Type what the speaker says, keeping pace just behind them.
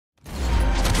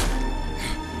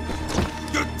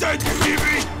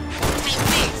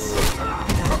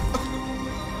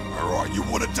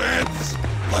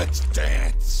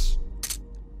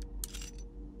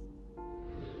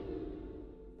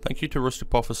Thank you to Rusty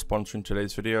Pot for sponsoring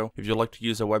today's video. If you'd like to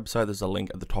use their website, there's a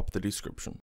link at the top of the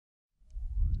description.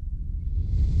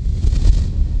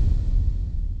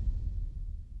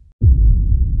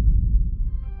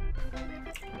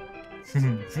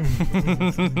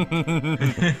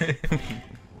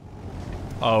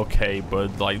 Okay,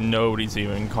 but like nobody's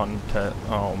even content.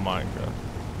 Oh my god.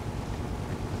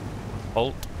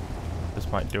 Halt.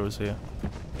 This might do us here.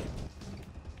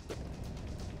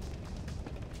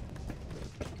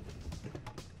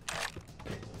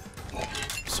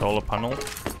 Solar panel.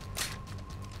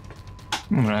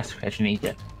 That's what you need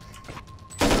it.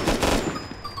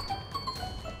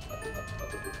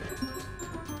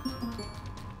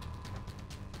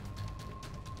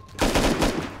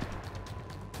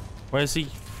 Where's he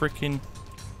freaking?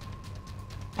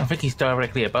 I think he's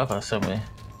directly above us somewhere.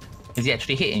 Is he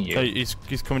actually hitting you? Oh,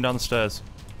 he's coming down the stairs.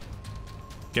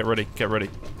 Get ready, get ready.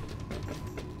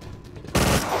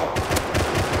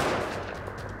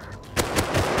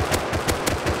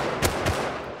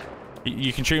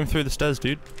 You can shoot him through the stairs,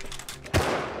 dude.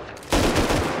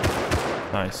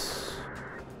 Nice.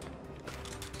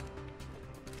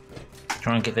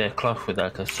 Try and get their cloth with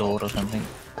like a sword or something.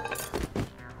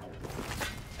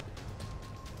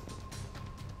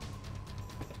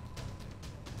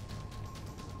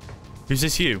 Is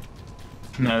this you?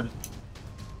 No.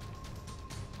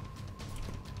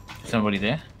 Somebody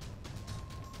there?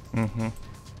 Mm-hmm.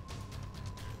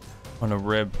 On a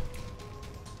rib.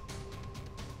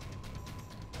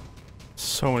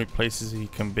 So many places he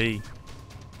can be.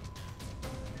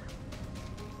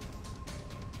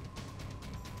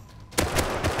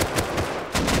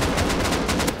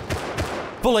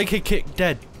 Full AK kick,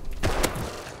 dead.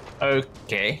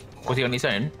 Okay. Was he on his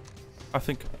own? I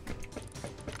think.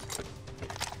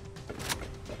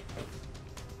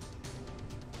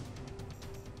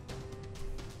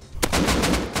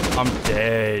 I'm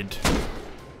dead.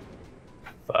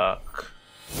 Fuck.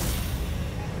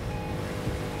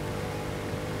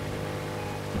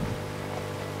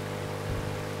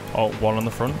 Oh, one on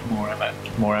the front. More ammo.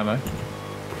 More ammo.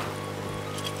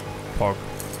 Pog.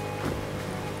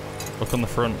 Look on the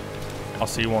front. I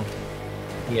see one.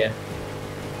 Yeah.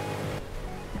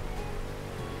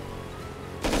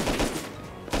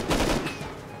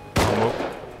 I'm up.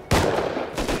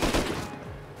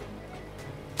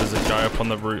 There's a guy up on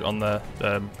the route on the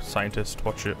scientist.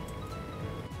 Watch it.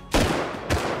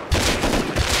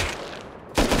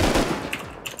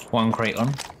 One crate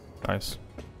on. Nice.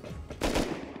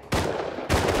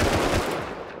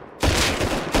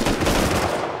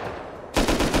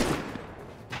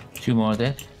 Two more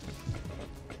dead.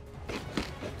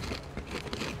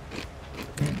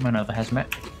 Another hazmat.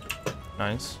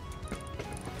 Nice.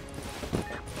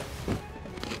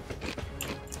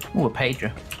 Ooh, a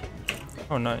pager.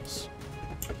 Oh, nice.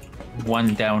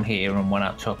 One down here and one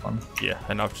up top on. Yeah,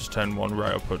 and I've just turned one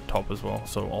right up at top as well,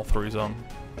 so all three's on.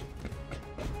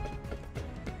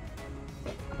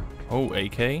 Oh,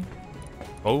 AK.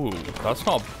 Oh, that's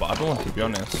not a bad one, to be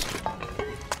honest.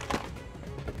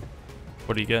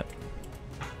 What do you get?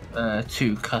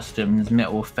 Two customs,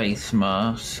 metal face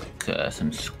mask,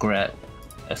 some scrap,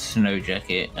 a snow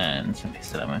jacket, and some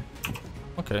pistol ammo.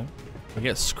 Okay. We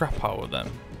get scrap out of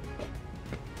them.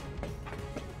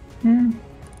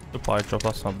 Supply drop,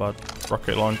 that's not bad.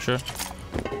 Rocket launcher.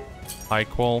 High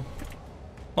qual.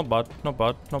 Not bad, not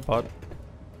bad, not bad.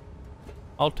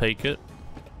 I'll take it.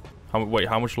 Wait,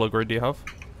 how much low grade do you have?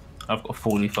 I've got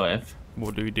 45.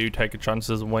 What do we do? Take a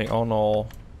chances and wait on, or?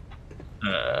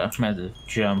 Might as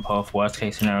jump off. Worst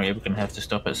case scenario, we're gonna have to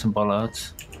stop at some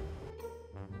bollards.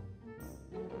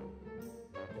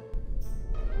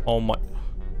 Oh my.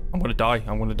 I'm gonna die,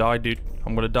 dude.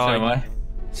 I'm gonna die. So am I.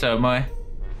 So am I.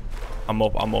 I'm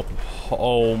up, I'm up.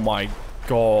 Oh my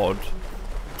god.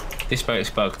 This boat's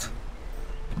bugged.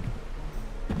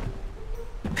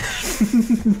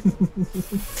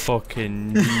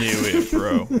 Fucking knew it,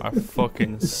 bro. I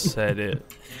fucking said it.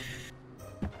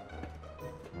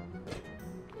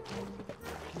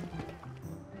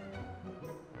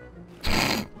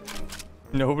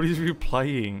 Nobody's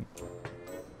replying.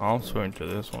 I'll swim to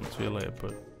this one. See you later,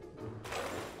 but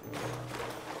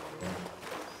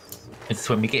It's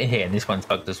when we get here and this one's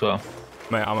bugged as well.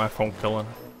 mate, I'm at phone killing.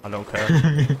 I don't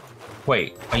care.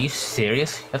 Wait, are you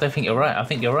serious? I don't think you're right. I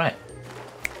think you're right.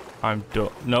 I'm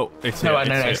done. No, it's No, it,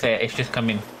 no, it's it's there. It's just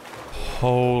coming.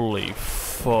 Holy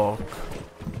fuck.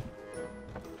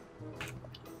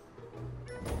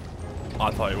 I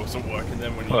thought it wasn't working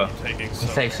then when you were taking so.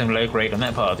 Save some low grade on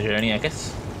that part of the journey, I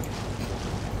guess.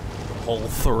 All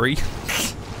three?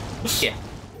 Yeah.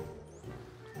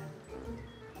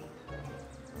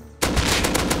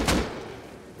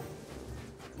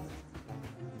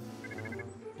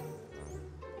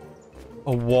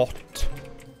 Oh, what?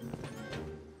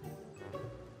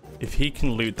 If he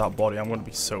can loot that body, I'm gonna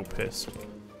be so pissed.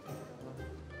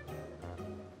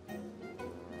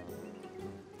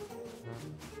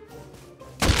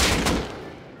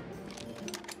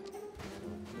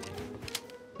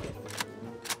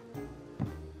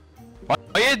 Why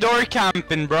are you door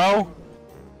camping, bro?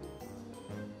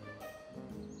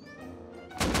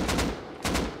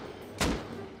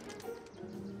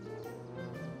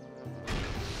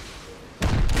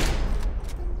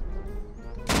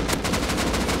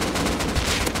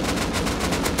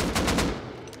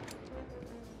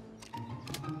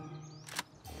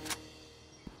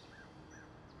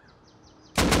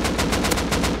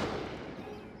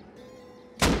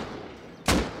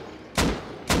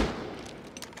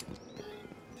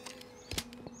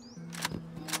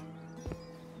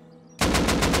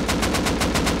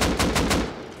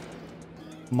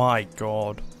 My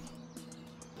God.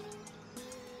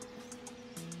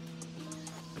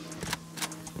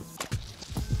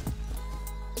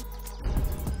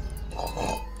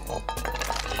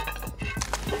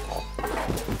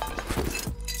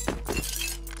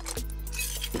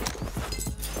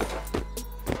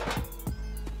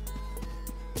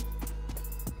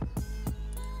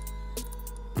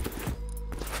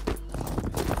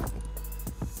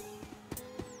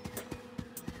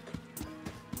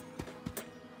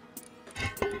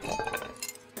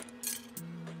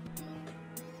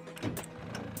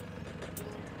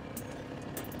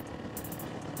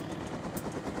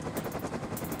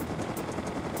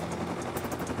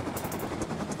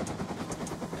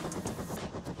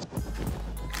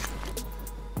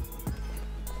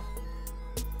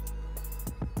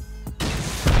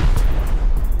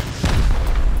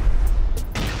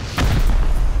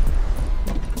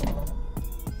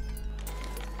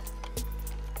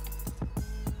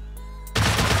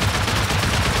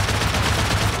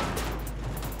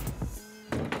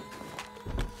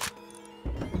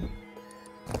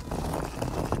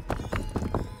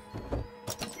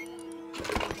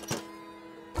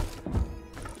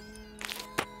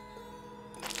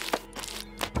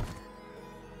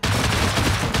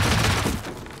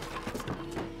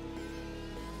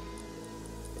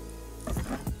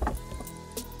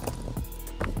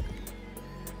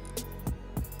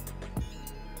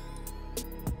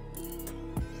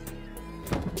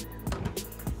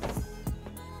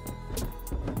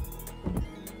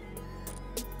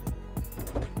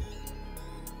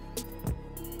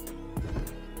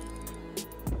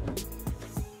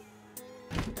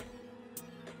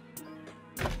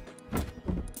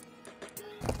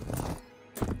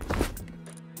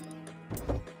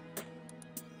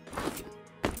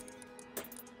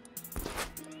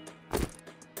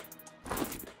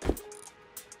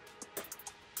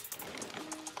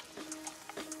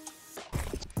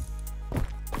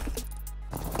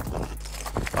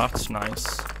 That's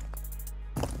nice.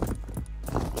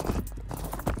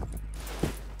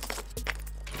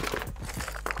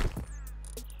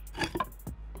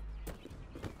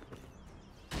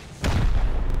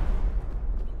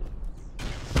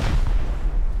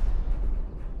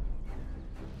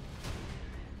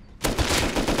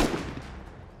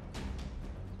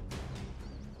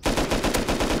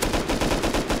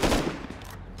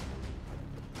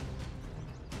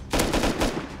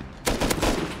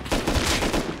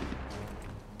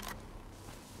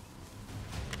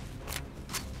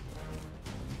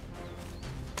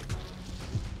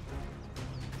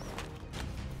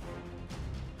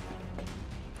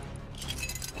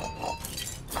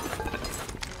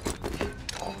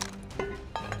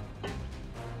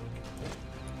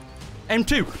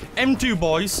 M2! M2,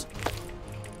 boys!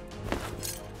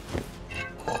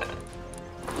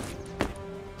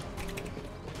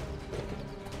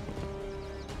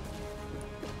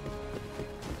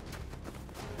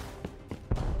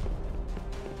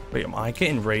 Wait, am I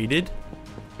getting raided?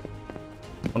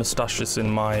 I'm gonna stash this in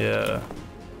my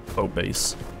boat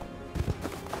base.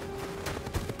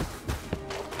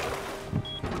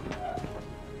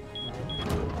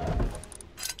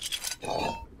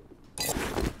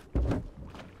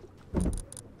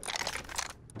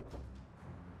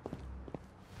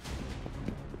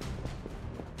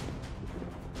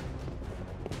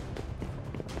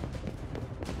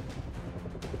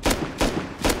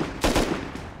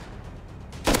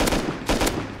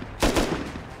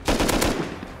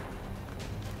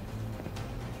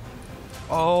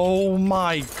 Oh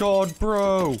my God,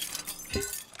 bro!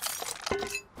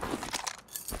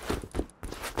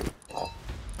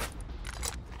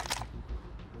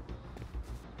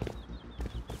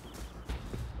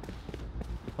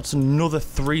 That's another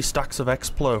 3 stacks of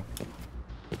Explo.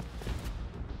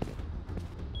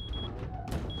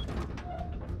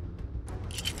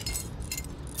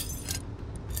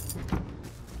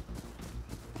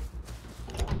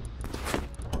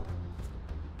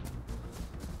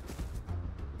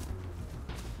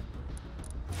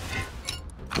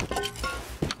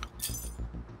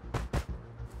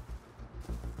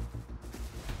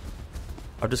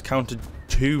 I've just counted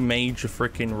 2 major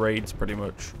freaking raids pretty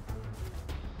much.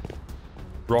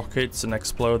 Rockets and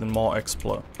explode and more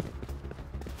explode.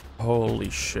 Holy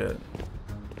shit.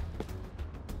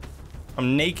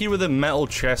 I'm naked with a metal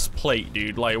chest plate,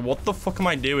 dude. Like, what the fuck am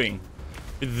I doing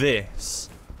with this?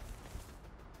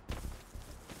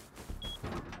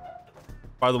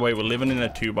 By the way, we're living in a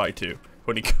 2x2.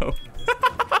 Honeycomb.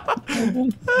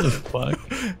 What the fuck?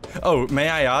 Oh, may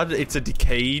I add, it's a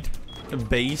decayed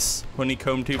base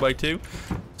honeycomb 2x2.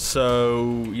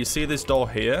 So, you see this door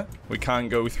here? We can't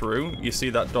go through. You see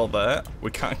that door there?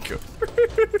 We can't go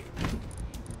through.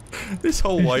 This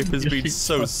whole wipe has been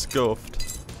so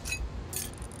scuffed.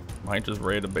 Might just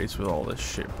raid a base with all this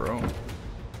shit, bro.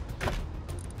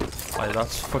 Like,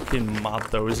 that's fucking mad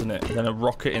though, isn't it? And then a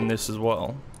rocket in this as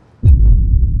well.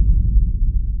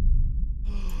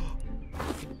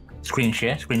 Screen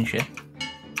share, screen share.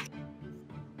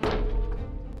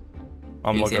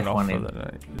 I'm Easy logging off F1 for the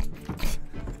night.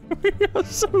 We are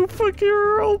so fucking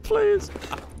role players.